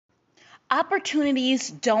Opportunities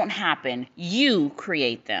don't happen. You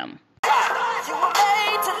create them. You were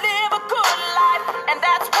made to live a good life, and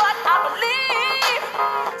that's what I believe.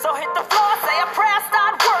 So hit the floor, say a prayer,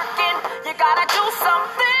 start working. You gotta do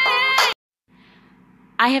something.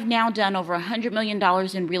 I have now done over $100 million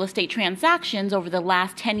in real estate transactions over the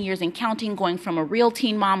last 10 years and counting, going from a real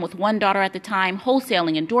teen mom with one daughter at the time,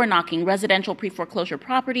 wholesaling and door knocking residential pre-foreclosure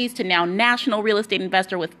properties, to now national real estate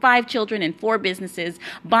investor with 5 children and 4 businesses,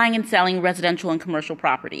 buying and selling residential and commercial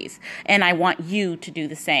properties. And I want you to do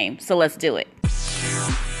the same. So let's do it.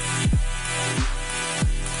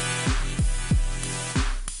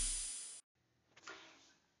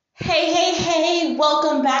 Hey,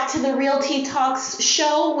 welcome back to the Realty Talks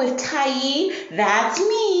show with Tye. That's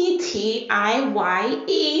me,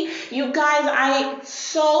 T-I-Y-E. You guys, I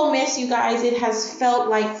so miss you guys. It has felt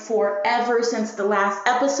like forever since the last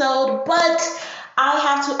episode, but I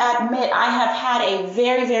have to admit I have had a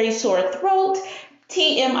very, very sore throat.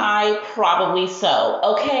 TMI, probably so,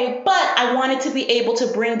 okay? But I wanted to be able to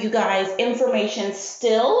bring you guys information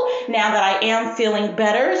still, now that I am feeling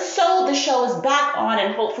better. So the show is back on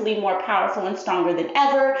and hopefully more powerful and stronger than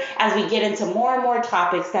ever as we get into more and more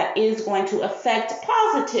topics that is going to affect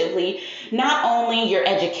positively not only your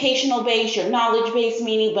educational base, your knowledge base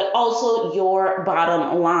meaning, but also your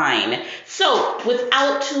bottom line. So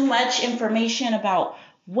without too much information about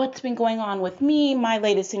what's been going on with me, my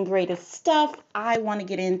latest and greatest stuff, I want to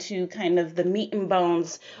get into kind of the meat and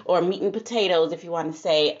bones, or meat and potatoes, if you want to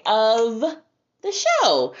say, of the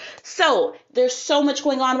show. So there's so much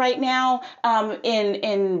going on right now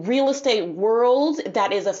in real estate world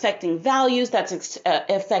that is affecting values, that's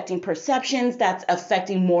affecting perceptions, that's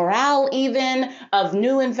affecting morale even of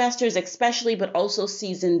new investors especially, but also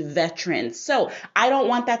seasoned veterans. So I don't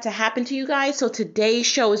want that to happen to you guys. So today's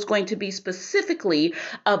show is going to be specifically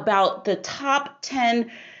about the top 10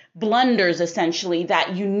 blunders, essentially,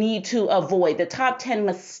 that you need to avoid, the top 10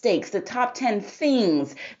 mistakes, the top 10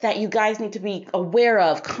 things that you guys need to be aware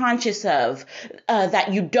of, conscious of,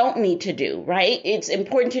 that you don't need to do, right? It's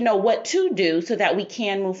important to know what to do so that we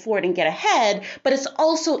can move forward and get ahead, but it's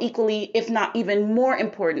also equally, if not even more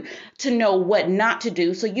important, to know what not to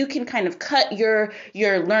do so you can kind of cut your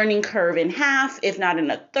learning curve in half, if not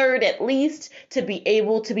in a third at least, to be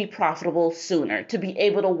able to be profitable sooner, to be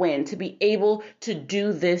able to win, to be able to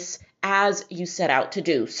do this as you set out to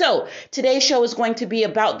do. So today's show is going to be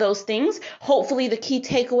about those things. Hopefully the key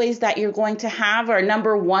takeaways that you're going to have are,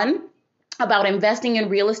 number one, about investing in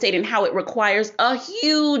real estate and how it requires a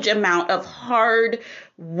huge amount of hard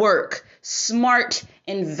work, smart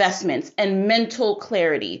investments, and mental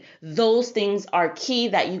clarity. Those things are key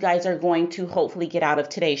that you guys are going to hopefully get out of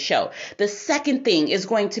today's show. The second thing is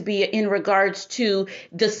going to be in regards to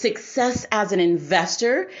the success as an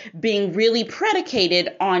investor being really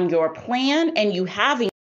predicated on your plan and you having.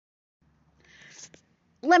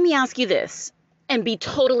 Let me ask you this and be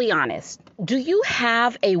totally honest. Do you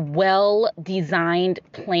have a well-designed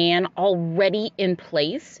plan already in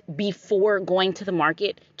place before going to the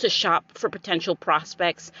market to shop for potential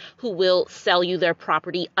prospects who will sell you their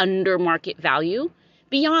property under market value?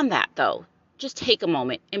 Beyond that, though, just take a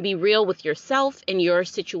moment and be real with yourself and your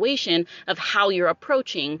situation of how you're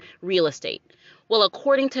approaching real estate. Well,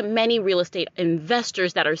 according to many real estate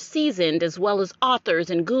investors that are seasoned, as well as authors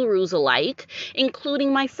and gurus alike,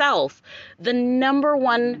 including myself, the number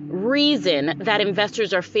one reason that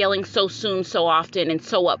investors are failing so soon, so often, and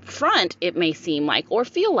so upfront, it may seem like or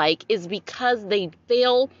feel like, is because they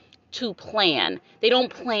fail to plan. They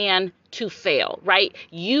don't plan to fail, right?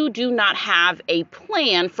 You do not have a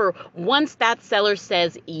plan for once that seller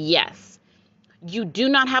says yes. You do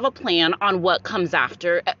not have a plan on what comes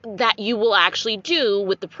after that you will actually do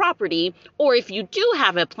with the property. Or if you do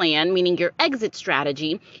have a plan, meaning your exit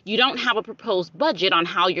strategy, you don't have a proposed budget on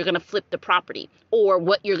how you're going to flip the property, or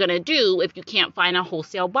what you're going to do if you can't find a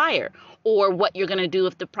wholesale buyer, or what you're going to do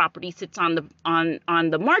if the property sits on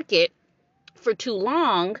the market for too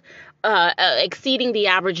long, exceeding the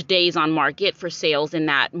average days on market for sales in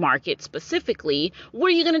that market specifically. What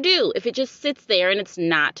are you going to do if it just sits there and it's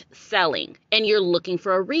not selling and you're looking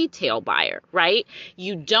for a retail buyer, right?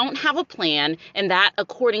 You don't have a plan, and that,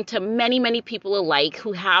 according to many, many people alike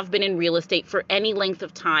who have been in real estate for any length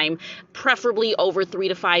of time, preferably over 3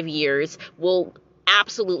 to 5 years, will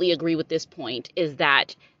absolutely agree with this point, is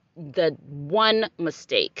that the one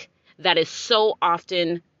mistake that is so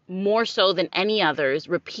often, more so than any others,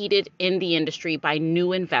 repeated in the industry by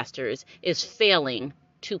new investors is failing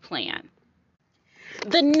to plan.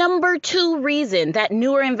 The number 2 reason that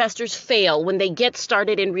newer investors fail when they get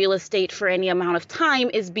started in real estate for any amount of time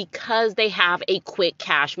is because they have a quick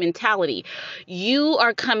cash mentality. You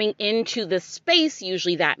are coming into the space,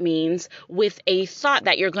 usually that means, with a thought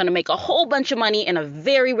that you're going to make a whole bunch of money in a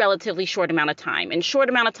very relatively short amount of time. And short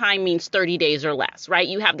amount of time means 30 days or less, right?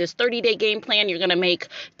 You have this 30-day game plan. You're going to make,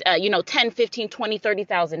 $10, $15, $20,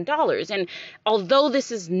 $30,000. And although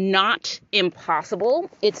this is not impossible,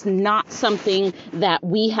 it's not something that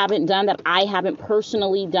we haven't done, that I haven't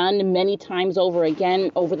personally done many times over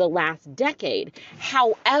again over the last decade.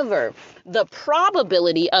 However, the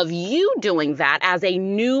probability of you doing that as a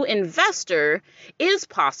new investor is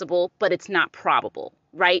possible, but it's not probable.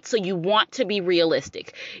 Right? So you want to be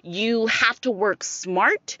realistic. You have to work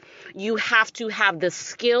smart. You have to have the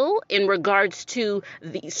skill in regards to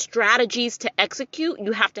the strategies to execute.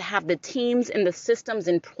 You have to have the teams and the systems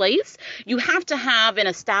in place. You have to have an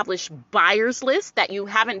established buyers list that you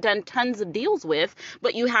haven't done tons of deals with,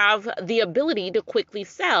 but you have the ability to quickly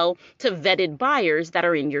sell to vetted buyers that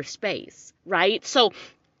are in your space, right? So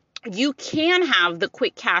you can have the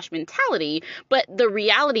quick cash mentality, but the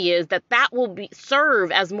reality is that will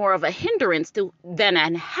serve as more of a hindrance than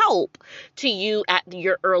a help to you at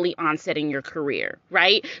your early onset in your career,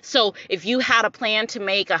 right? So if you had a plan to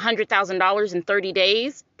make $100,000 in 30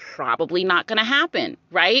 days, probably not going to happen,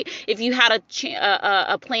 right? If you had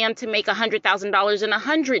a plan to make $100,000 in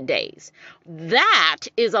 100 days, that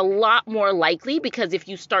is a lot more likely, because if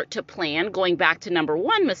you start to plan, going back to number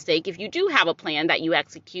 1 mistake, if you do have a plan that you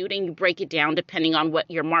execute and you break it down depending on what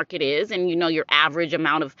your market is and you know your average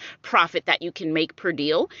amount of profit that you can make per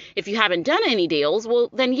deal, if you haven't done any deals, well,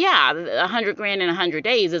 then yeah, $100,000 in 100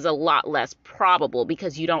 days is a lot less probable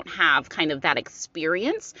because you don't have kind of that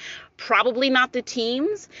experience, probably not the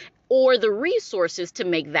teams or the resources to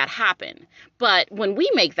make that happen. But when we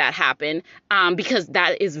make that happen, because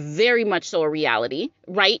that is very much so a reality,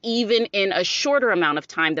 right? Even in a shorter amount of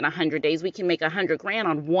time than 100 days, we can make $100,000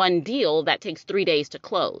 on one deal that takes 3 days to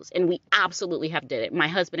close. And we absolutely have did it. My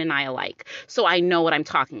husband and I alike. So I know what I'm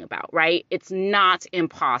talking about, right? It's not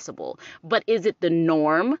impossible. But is it the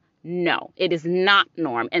norm? No, it is not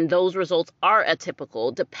norm. And those results are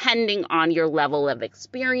atypical depending on your level of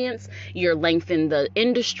experience, your length in the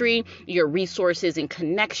industry, your resources and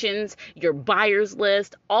connections, your buyers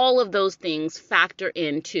list. All of those things factor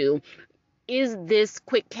into, is this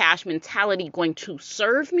quick cash mentality going to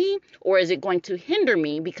serve me, or is it going to hinder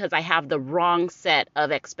me because I have the wrong set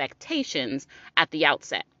of expectations at the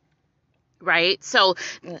outset, right? So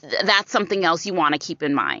that's something else you want to keep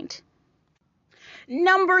in mind.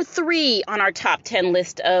 Number 3 on our top 10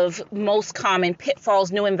 list of most common pitfalls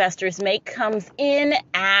new investors make comes in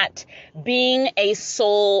at being a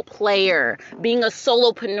sole player, being a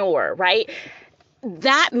solopreneur, right?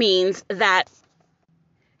 That means that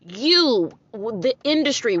the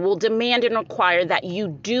industry will demand and require that you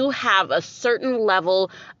do have a certain level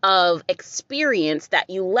of experience that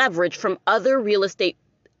you leverage from other real estate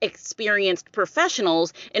experienced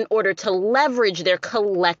professionals in order to leverage their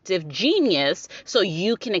collective genius so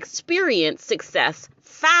you can experience success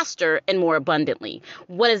faster and more abundantly.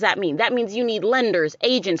 What does that mean? That means you need lenders,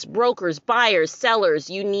 agents, brokers, buyers, sellers.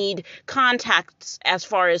 You need contacts as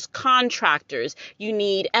far as contractors. You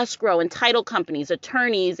need escrow and title companies,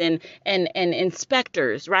 attorneys, and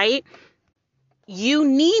inspectors, right? You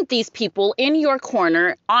need these people in your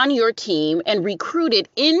corner, on your team, and recruited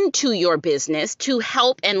into your business to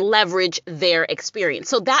help and leverage their experience.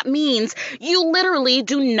 So that means you literally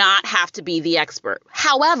do not have to be the expert.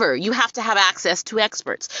 However, you have to have access to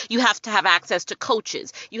experts. You have to have access to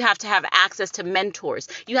coaches. You have to have access to mentors.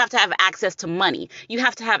 You have to have access to money. You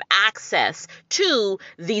have to have access to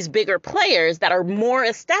these bigger players that are more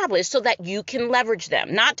established so that you can leverage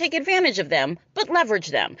them, not take advantage of them, but leverage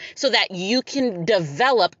them so that you can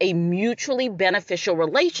develop a mutually beneficial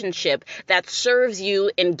relationship that serves you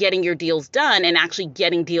in getting your deals done and actually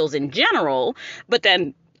getting deals in general, but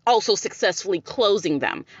then also successfully closing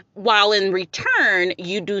them, while in return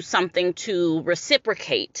you do something to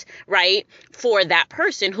reciprocate, right, for that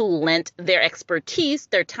person who lent their expertise,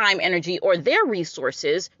 their time, energy, or their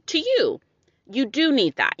resources to you. You do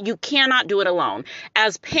need that. You cannot do it alone.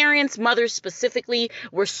 As parents, mothers specifically,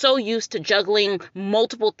 we're so used to juggling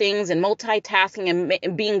multiple things and multitasking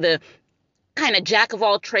and being the kind of jack of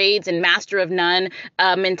all trades and master of none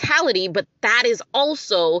mentality, but that is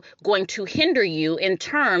also going to hinder you in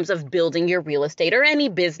terms of building your real estate or any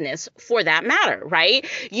business for that matter, right?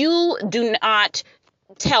 You do not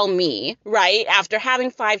tell me, right, after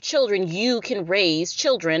having 5 children, you can raise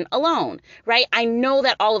children alone, right? I know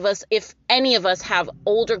that all of us, if any of us have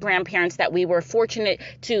older grandparents that we were fortunate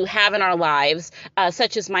to have in our lives,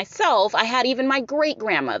 such as myself, I had even my great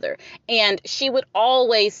grandmother, and she would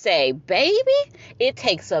always say, baby, it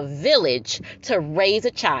takes a village to raise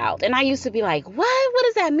a child. And I used to be like, what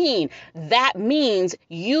does that mean? That means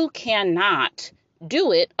you cannot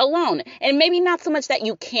do it alone. And maybe not so much that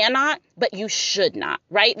you cannot, but you should not,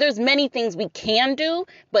 right? There's many things we can do,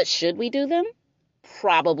 but should we do them?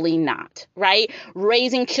 Probably not, right?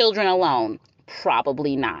 Raising children alone?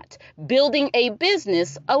 Probably not. Building a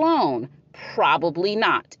business alone? Probably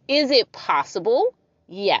not. Is it possible?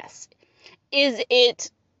 Yes. Is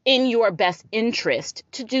it in your best interest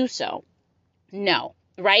to do so? No.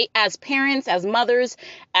 Right? As parents, as mothers,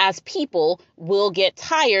 as people, we'll get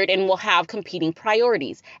tired and we'll have competing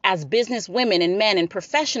priorities. As business women and men and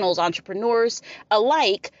professionals, entrepreneurs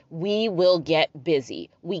alike, we will get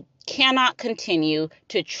busy. We cannot continue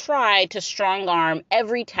to try to strong arm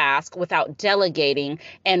every task without delegating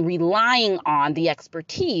and relying on the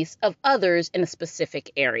expertise of others in a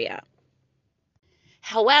specific area.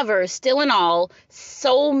 However, still in all,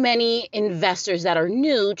 so many investors that are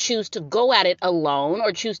new choose to go at it alone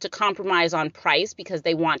or choose to compromise on price because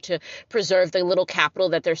they want to preserve the little capital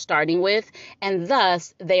that they're starting with. And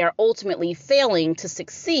thus, they are ultimately failing to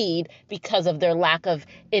succeed because of their lack of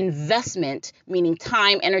investment, meaning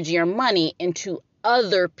time, energy, or money into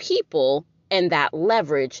other people and that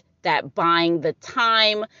leverage, that buying the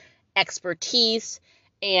time, expertise,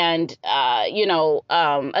 and,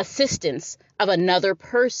 assistance of another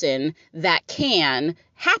person that can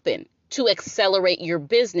happen to accelerate your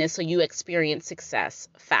business so you experience success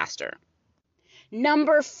faster.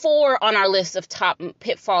 Number 4 on our list of top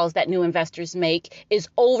pitfalls that new investors make is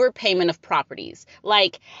overpayment of properties.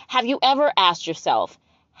 Like, have you ever asked yourself,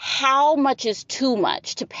 how much is too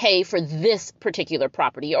much to pay for this particular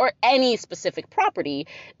property or any specific property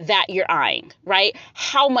that you're eyeing, right?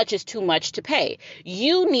 How much is too much to pay?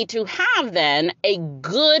 You need to have then a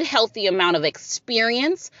good, healthy amount of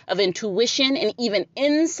experience, of intuition, and even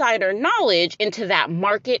insider knowledge into that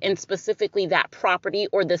market and specifically that property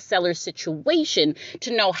or the seller's situation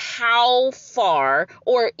to know how far,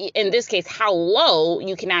 or in this case, how low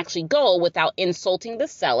you can actually go without insulting the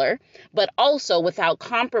seller, but also without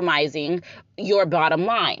compromising your bottom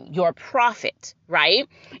line, your profit, right?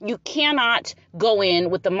 You cannot go in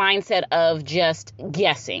with the mindset of just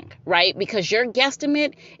guessing, right? Because your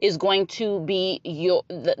guesstimate is going to be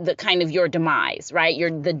the kind of your demise,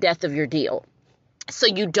 right? The death of your deal. So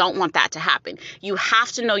you don't want that to happen. You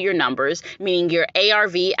have to know your numbers, meaning your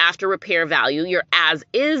ARV, after repair value, your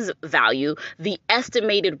as-is value, the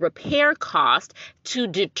estimated repair cost, to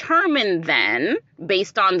determine then,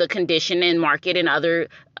 based on the condition and market and other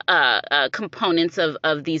components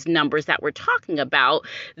of these numbers that we're talking about,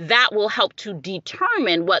 that will help to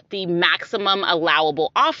determine what the maximum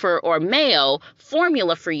allowable offer or MAO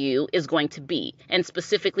formula for you is going to be. And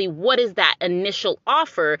specifically, what is that initial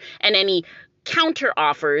offer and any counter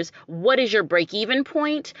offers? What is your break-even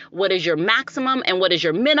point? What is your maximum and what is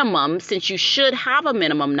your minimum, since you should have a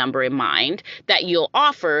minimum number in mind that you'll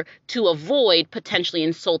offer to avoid potentially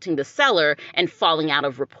insulting the seller and falling out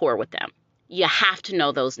of rapport with them. You have to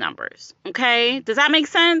know those numbers. Okay? Does that make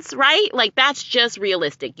sense? Right? Like, that's just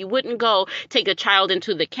realistic. You wouldn't go take a child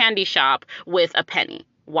into the candy shop with a penny.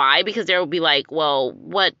 Why? Because there will be like, well,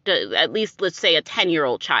 at least let's say a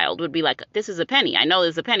 10-year-old child would be like, this is a penny. I know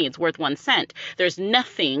this is a penny. It's worth 1 cent. There's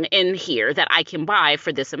nothing in here that I can buy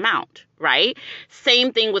for this amount, right?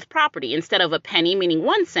 Same thing with property. Instead of a penny, meaning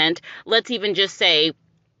 1 cent, let's even just say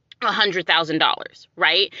 $100,000,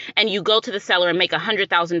 right? And you go to the seller and make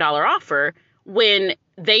 $100,000 offer when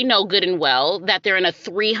they know good and well that they're in a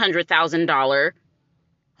 $300,000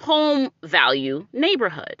 home value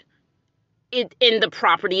neighborhood. The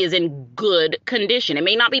property is in good condition. It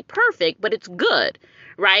may not be perfect, but it's good,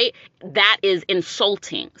 right? That is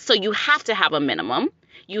insulting. So you have to have a minimum.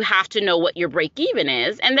 You have to know what your break even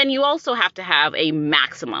is. And then you also have to have a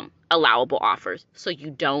maximum allowable offers so you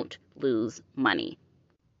don't lose money.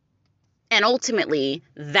 And ultimately,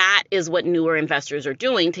 that is what newer investors are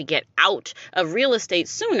doing to get out of real estate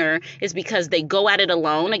sooner, is because they go at it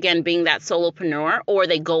alone, again, being that solopreneur, or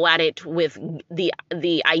they go at it with the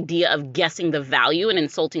idea of guessing the value and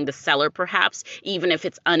insulting the seller, perhaps, even if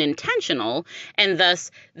it's unintentional. And thus,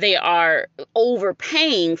 they are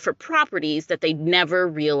overpaying for properties that they never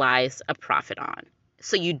realize a profit on.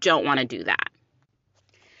 So you don't want to do that.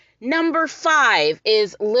 Number 5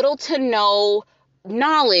 is little to no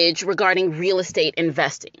knowledge regarding real estate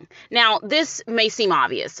investing. Now, this may seem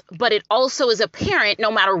obvious, but it also is apparent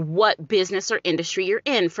no matter what business or industry you're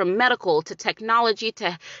in, from medical to technology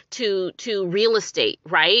to real estate,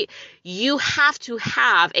 right? You have to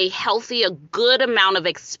have a healthy, a good amount of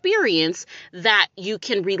experience that you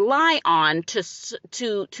can rely on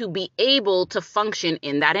to be able to function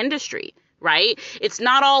in that industry. Right? It's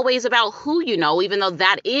not always about who you know, even though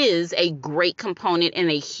that is a great component and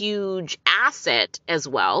a huge asset as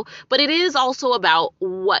well. But it is also about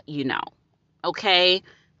what you know. Okay?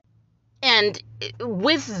 And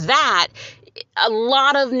with that, a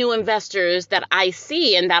lot of new investors that I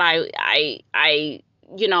see and that I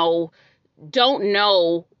don't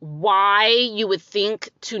know why you would think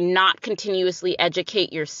to not continuously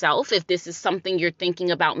educate yourself if this is something you're thinking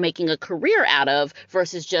about making a career out of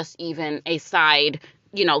versus just even a side,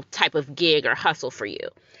 type of gig or hustle for you,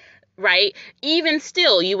 right? Even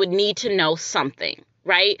still, you would need to know something,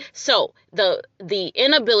 right? So the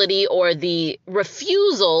inability or the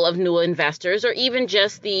refusal of new investors, or even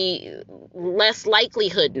just the less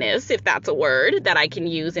likelihoodness, if that's a word that I can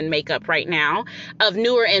use and make up right now, of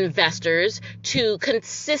newer investors to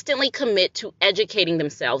consistently commit to educating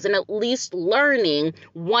themselves and at least learning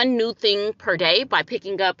one new thing per day by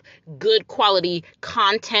picking up good quality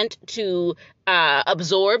content to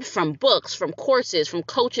absorb from books, from courses, from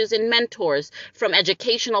coaches and mentors, from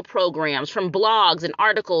educational programs, from blogs and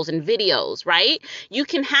articles and videos, right? You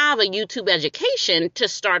can have a YouTube education to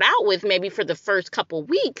start out with. Maybe for the first couple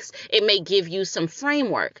weeks, it may give you some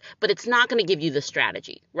framework, but it's not going to give you the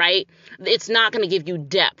strategy, right? It's not going to give you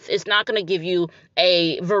depth. It's not going to give you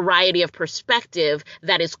a variety of perspective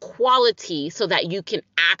that is quality so that you can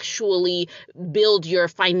actually build your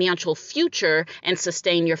financial future and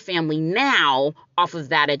sustain your family now off of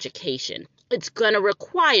that education. It's going to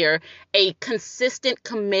require a consistent,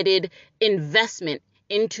 committed investment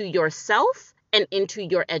into yourself and into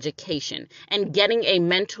your education, and getting a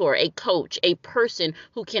mentor, a coach, a person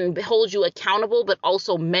who can hold you accountable, but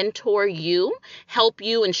also mentor you, help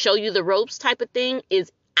you and show you the ropes type of thing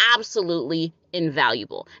is absolutely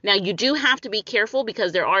invaluable. Now, you do have to be careful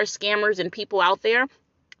because there are scammers and people out there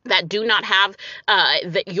that do not have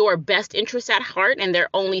your best interest at heart, and their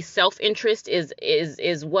only self-interest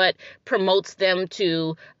is what promotes them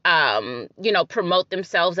to promote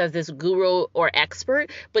themselves as this guru or expert.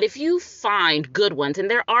 But if you find good ones, and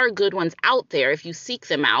there are good ones out there if you seek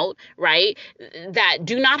them out, right, that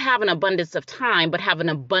do not have an abundance of time but have an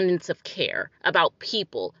abundance of care about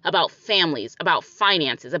people, about families, about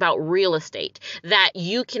finances, about real estate, that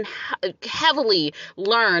you can heavily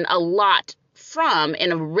learn a lot from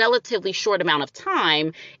in a relatively short amount of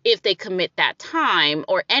time, if they commit that time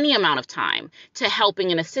or any amount of time to helping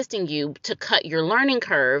and assisting you to cut your learning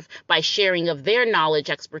curve by sharing of their knowledge,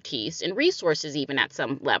 expertise, and resources, even at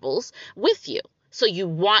some levels, with you. So you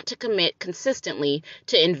want to commit consistently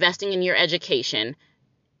to investing in your education,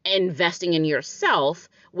 investing in yourself,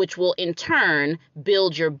 which will in turn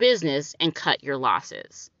build your business and cut your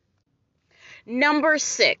losses. Number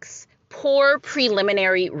 6. Poor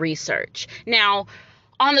preliminary research. Now,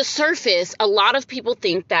 on the surface, a lot of people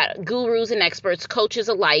think that gurus and experts, coaches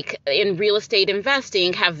alike in real estate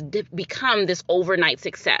investing have become this overnight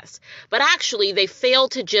success. But actually, they fail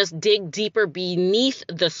to just dig deeper beneath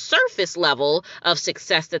the surface level of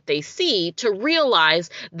success that they see to realize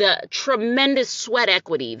the tremendous sweat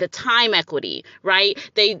equity, the time equity, right?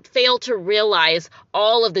 They fail to realize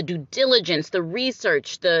all of the due diligence, the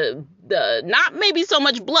research, the not maybe so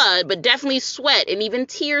much blood, but definitely sweat and even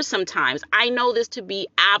tears sometimes. I know this to be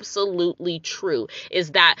absolutely true,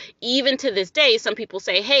 is that even to this day, some people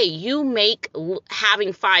say, hey, you make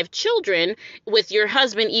having 5 children with your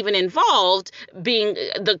husband even involved, being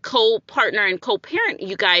the co-partner and co-parent,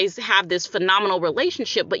 you guys have this phenomenal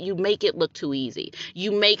relationship, but you make it look too easy.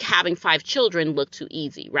 You make having 5 children look too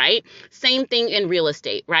easy, right? Same thing in real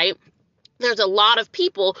estate, right? There's a lot of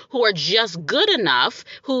people who are just good enough,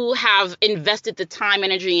 who have invested the time,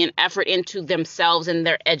 energy, and effort into themselves and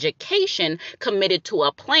their education, committed to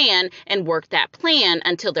a plan and worked that plan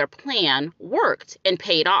until their plan worked and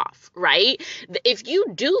paid off, right? If you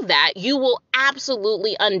do that, you will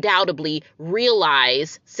absolutely, undoubtedly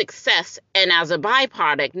realize success, and as a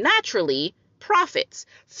byproduct, naturally, profits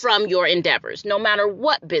from your endeavors, no matter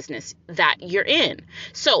what business that you're in.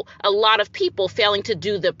 So a lot of people failing to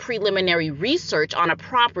do the preliminary research on a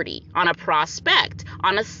property, on a prospect,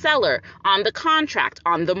 on a seller, on the contract,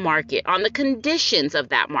 on the market, on the conditions of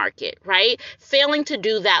that market, right? Failing to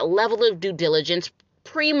do that level of due diligence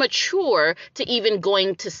premature to even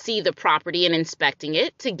going to see the property and inspecting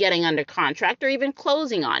it, to getting under contract or even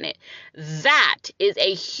closing on it. That is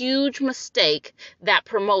a huge mistake that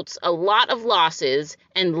promotes a lot of losses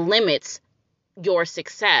and limits your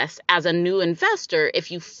success as a new investor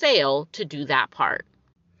if you fail to do that part.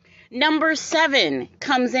 Number 7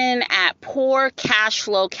 comes in at poor cash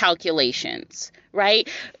flow calculations, right?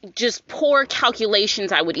 Just poor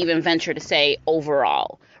calculations, I would even venture to say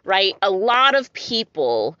overall, right? A lot of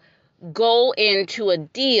people go into a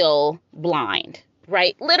deal blind,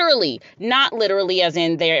 right? Literally, not literally as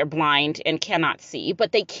in they're blind and cannot see,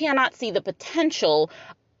 but they cannot see the potential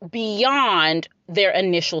beyond their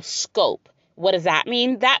initial scope. What does that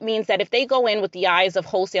mean? That means that if they go in with the eyes of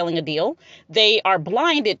wholesaling a deal, they are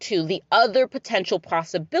blinded to the other potential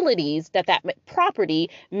possibilities that property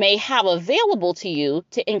may have available to you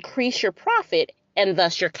to increase your profit and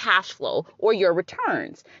thus your cash flow or your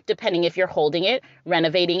returns, depending if you're holding it,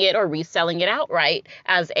 renovating it, or reselling it outright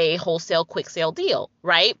as a wholesale quick sale deal,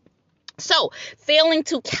 right? So failing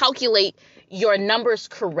to calculate your numbers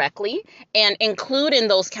correctly and include in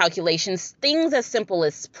those calculations things as simple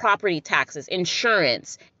as property taxes,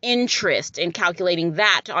 insurance, interest, and calculating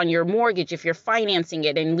that on your mortgage if you're financing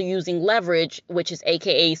it and using leverage, which is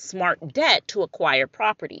AKA smart debt, to acquire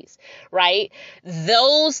properties, right?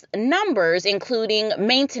 Those numbers, including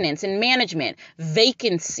maintenance and management,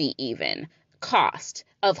 vacancy even, cost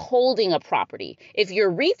of holding a property. If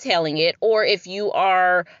you're retailing it or if you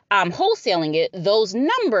are wholesaling it, those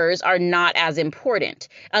numbers are not as important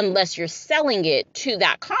unless you're selling it to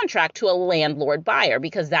that contract to a landlord buyer,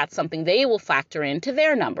 because that's something they will factor into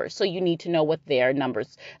their numbers. So you need to know what their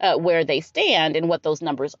numbers, where they stand and what those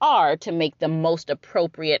numbers are to make the most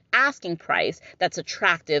appropriate asking price that's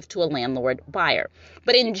attractive to a landlord buyer.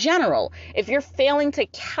 But in general, if you're failing to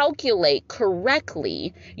calculate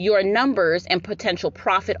correctly your numbers and potential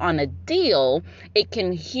profit on a deal, it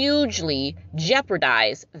can hugely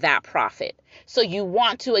jeopardize that profit. So you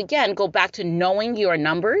want to, again, go back to knowing your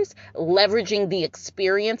numbers, leveraging the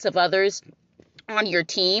experience of others on your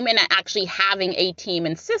team, and actually having a team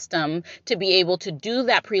and system to be able to do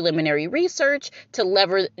that preliminary research, to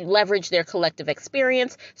leverage their collective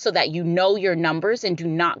experience so that you know your numbers and do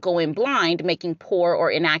not go in blind making poor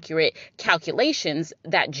or inaccurate calculations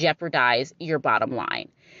that jeopardize your bottom line.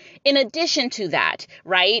 In addition to that,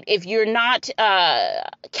 right, if you're not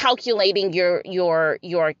calculating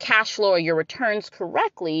your cash flow or your returns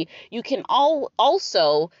correctly, you can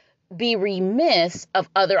also be remiss of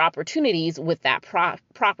other opportunities with that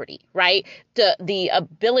property, right? The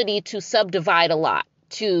ability to subdivide a lot,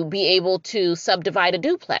 to be able to subdivide a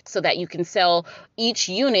duplex so that you can sell each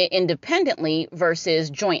unit independently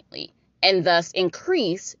versus jointly, and thus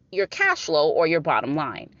increase your cash flow or your bottom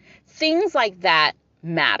line. Things like that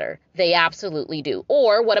matter. They absolutely do.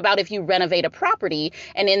 Or what about if you renovate a property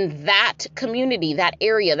and in that community, that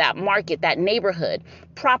area, that market, that neighborhood,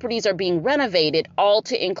 properties are being renovated all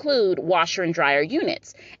to include washer and dryer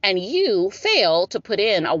units, and you fail to put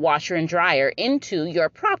in a washer and dryer into your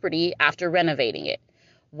property after renovating it.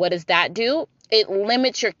 What does that do? It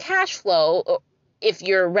limits your cash flow if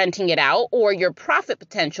you're renting it out, or your profit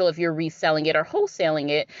potential if you're reselling it or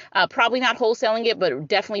wholesaling it. Probably not wholesaling it, but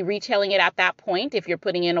definitely retailing it at that point if you're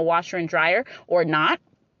putting in a washer and dryer or not,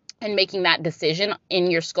 and making that decision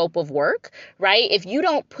in your scope of work, right? If you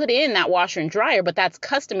don't put in that washer and dryer, but that's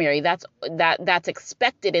customary, that's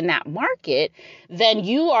expected in that market, then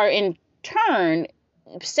you are in turn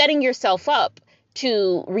setting yourself up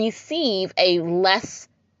to receive a less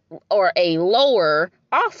or a lower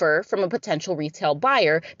offer from a potential retail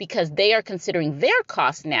buyer, because they are considering their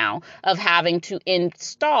cost now of having to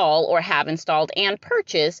install or have installed and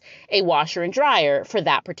purchase a washer and dryer for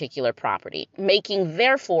that particular property, making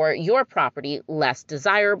therefore your property less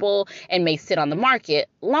desirable and may sit on the market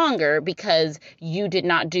longer because you did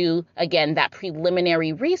not do, again, that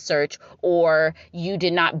preliminary research, or you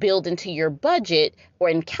did not build into your budget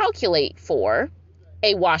or calculate for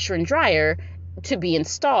a washer and dryer to be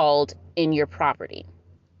installed in your property.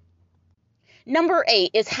 Number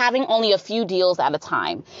 8 is having only a few deals at a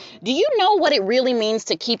time. Do you know what it really means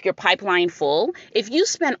to keep your pipeline full? If you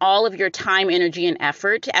spend all of your time, energy, and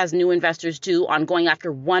effort, as new investors do, on going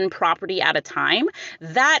after one property at a time,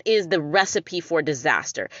 that is the recipe for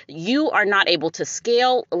disaster. You are not able to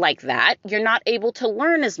scale like that. You're not able to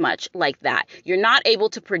learn as much like that. You're not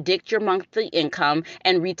able to predict your monthly income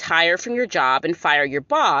and retire from your job and fire your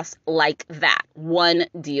boss like that, one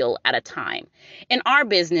deal at a time. In our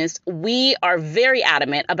business, we are are very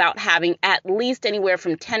adamant about having at least anywhere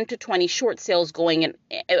from 10 to 20 short sales going in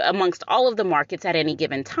amongst all of the markets at any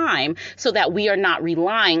given time, so that we are not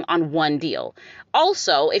relying on one deal.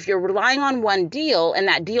 Also, if you're relying on one deal and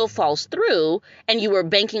that deal falls through and you were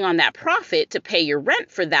banking on that profit to pay your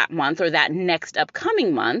rent for that month or that next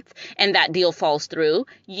upcoming month, and that deal falls through,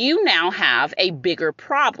 you now have a bigger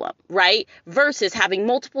problem, right? Versus having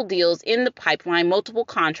multiple deals in the pipeline, multiple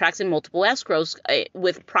contracts and multiple escrows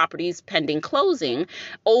with properties pending closing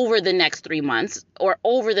over the next 3 months or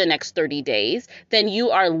over the next 30 days, then you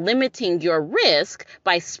are limiting your risk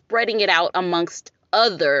by spreading it out amongst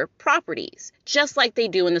other properties, just like they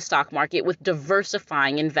do in the stock market with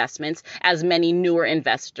diversifying investments, as many newer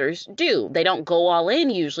investors do. They don't go all in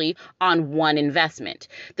usually on one investment.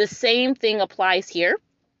 The same thing applies here,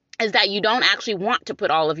 is that you don't actually want to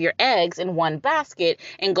put all of your eggs in one basket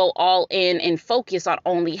and go all in and focus on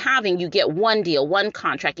only having, you get one deal, one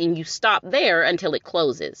contract, and you stop there until it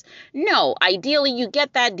closes. No, ideally you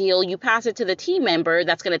get that deal, you pass it to the team member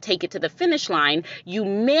that's going to take it to the finish line. You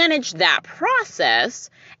manage that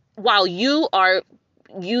process while you are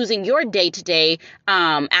using your day-to-day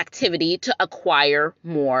activity to acquire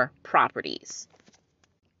more properties.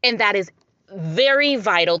 And that is very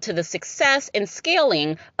vital to the success and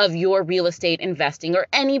scaling of your real estate investing, or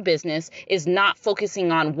any business, is not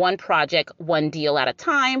focusing on one project, one deal at a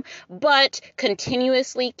time, but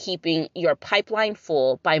continuously keeping your pipeline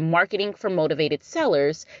full by marketing for motivated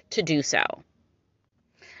sellers to do so.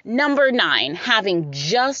 Number 9, having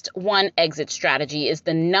just one exit strategy is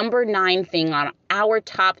the number 9 thing on our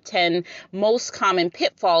top 10 most common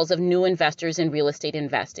pitfalls of new investors in real estate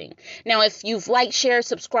investing. Now, if you've liked, shared,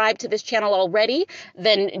 subscribed to this channel already,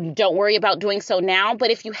 then don't worry about doing so now.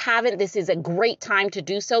 But if you haven't, this is a great time to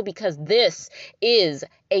do so, because this is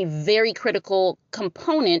a very critical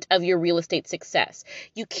component of your real estate success.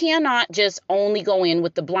 You cannot just only go in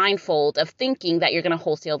with the blindfold of thinking that you're going to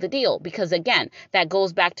wholesale the deal, because again, that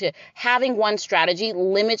goes back to having one strategy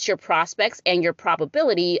limits your prospects and your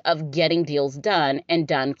probability of getting deals done, and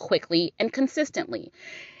done quickly and consistently.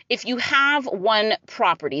 If you have one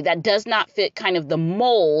property that does not fit kind of the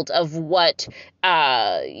mold of what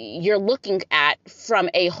you're looking at from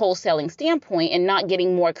a wholesaling standpoint, and not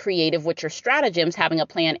getting more creative with your stratagems, having a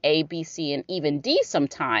plan A, B, C, and even D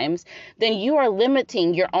sometimes, then you are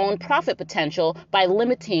limiting your own profit potential by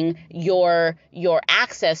limiting your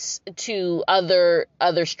access to other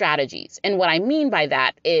strategies. And what I mean by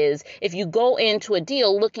that is, if you go into a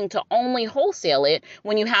deal looking to only wholesale it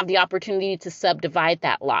when you have the opportunity to subdivide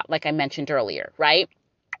that lot, like I mentioned earlier, right?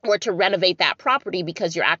 Or to renovate that property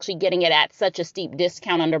because you're actually getting it at such a steep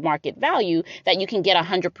discount under market value that you can get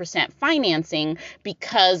 100% financing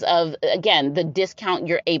because of, again, the discount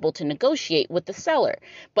you're able to negotiate with the seller.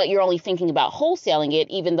 But you're only thinking about wholesaling it,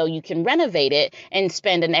 even though you can renovate it and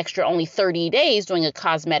spend an extra only 30 days doing a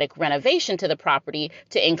cosmetic renovation to the property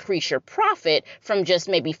to increase your profit from just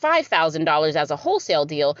maybe $5,000 as a wholesale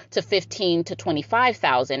deal to $15,000 to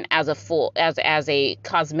 $25,000 as a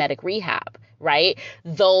cosmetic rehab. Right?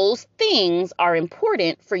 Those things are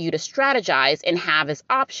important for you to strategize and have as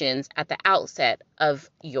options at the outset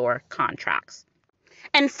of your contracts.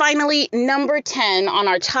 And finally, number 10 on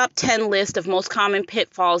our top 10 list of most common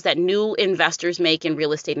pitfalls that new investors make in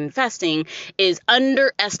real estate investing is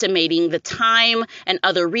underestimating the time and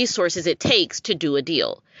other resources it takes to do a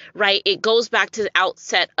deal, right? It goes back to the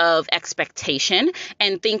outset of expectation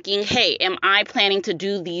and thinking, hey, am I planning to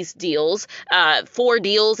do these deals, 4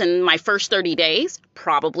 deals in my first 30 days?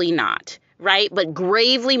 Probably not. Right? But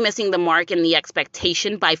gravely missing the mark in the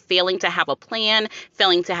expectation by failing to have a plan,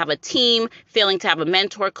 failing to have a team, failing to have a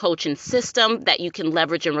mentor, coach, and system that you can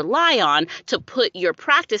leverage and rely on to put your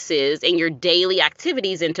practices and your daily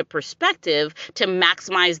activities into perspective to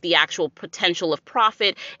maximize the actual potential of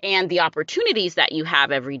profit and the opportunities that you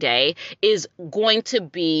have every day is going to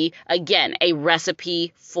be, again, a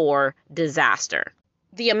recipe for disaster.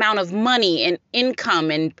 The amount of money and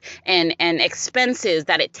income and expenses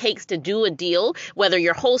that it takes to do a deal, whether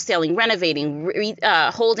you're wholesaling, renovating,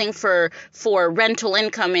 holding for rental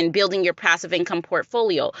income and building your passive income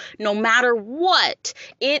portfolio, no matter what,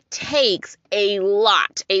 it takes a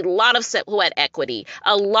lot of sweat equity,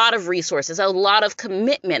 a lot of resources, a lot of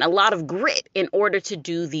commitment, a lot of grit in order to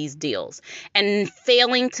do these deals. And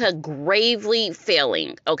gravely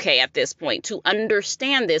failing, at this point, to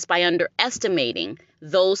understand this by underestimating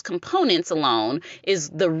those components alone is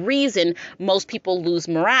the reason most people lose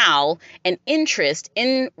morale and interest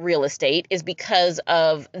in real estate, is because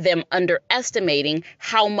of them underestimating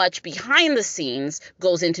how much behind the scenes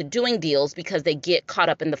goes into doing deals, because they get caught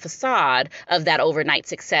up in the facade of that overnight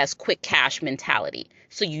success, quick cash mentality.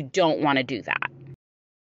 So you don't want to do that.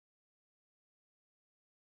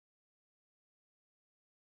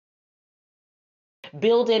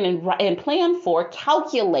 Build in and plan for,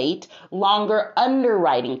 calculate longer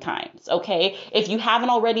underwriting times, okay? If you haven't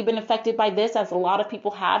already been affected by this, as a lot of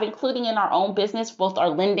people have, including in our own business, both our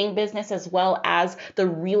lending business as well as the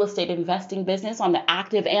real estate investing business on the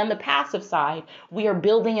active and the passive side, we are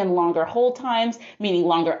building in longer hold times, meaning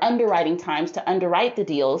longer underwriting times to underwrite the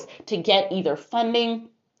deals to get either funding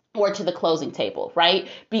or to the closing table, right?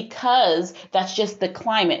 Because that's just the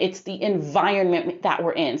climate. It's the environment that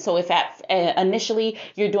we're in. So if initially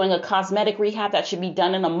you're doing a cosmetic rehab that should be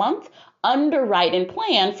done in a month, underwrite and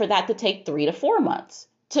plan for that to take 3 to 4 months,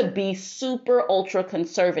 to be super ultra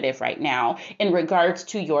conservative right now in regards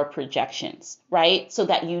to your projections, right? So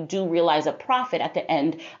that you do realize a profit at the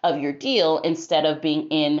end of your deal instead of being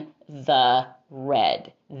in the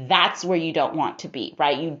red. That's where you don't want to be,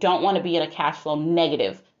 right? You don't want to be in a cash flow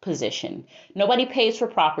negative position. Nobody pays for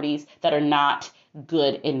properties that are not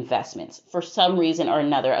good investments for some reason or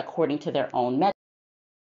another, according to their own method.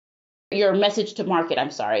 Your message to market,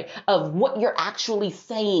 of what you're actually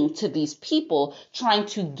saying to these people, trying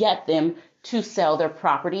to get them to sell their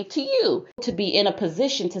property to you, to be in a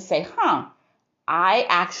position to say, I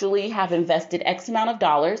actually have invested X amount of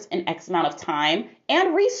dollars and X amount of time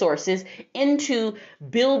and resources into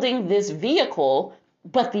building this vehicle,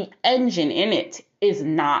 but the engine in it is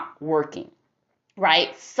not working,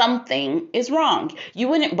 right? Something is wrong. You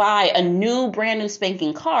wouldn't buy a brand new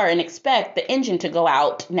spanking car and expect the engine to go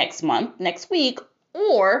out next month, next week,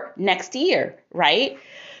 or next year, right?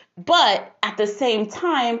 But at the same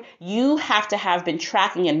time, you have to have been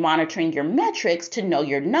tracking and monitoring your metrics to know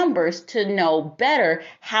your numbers, to know better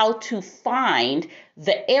how to find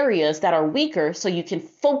the areas that are weaker so you can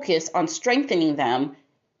focus on strengthening them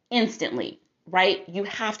instantly, right? You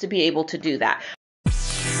have to be able to do that.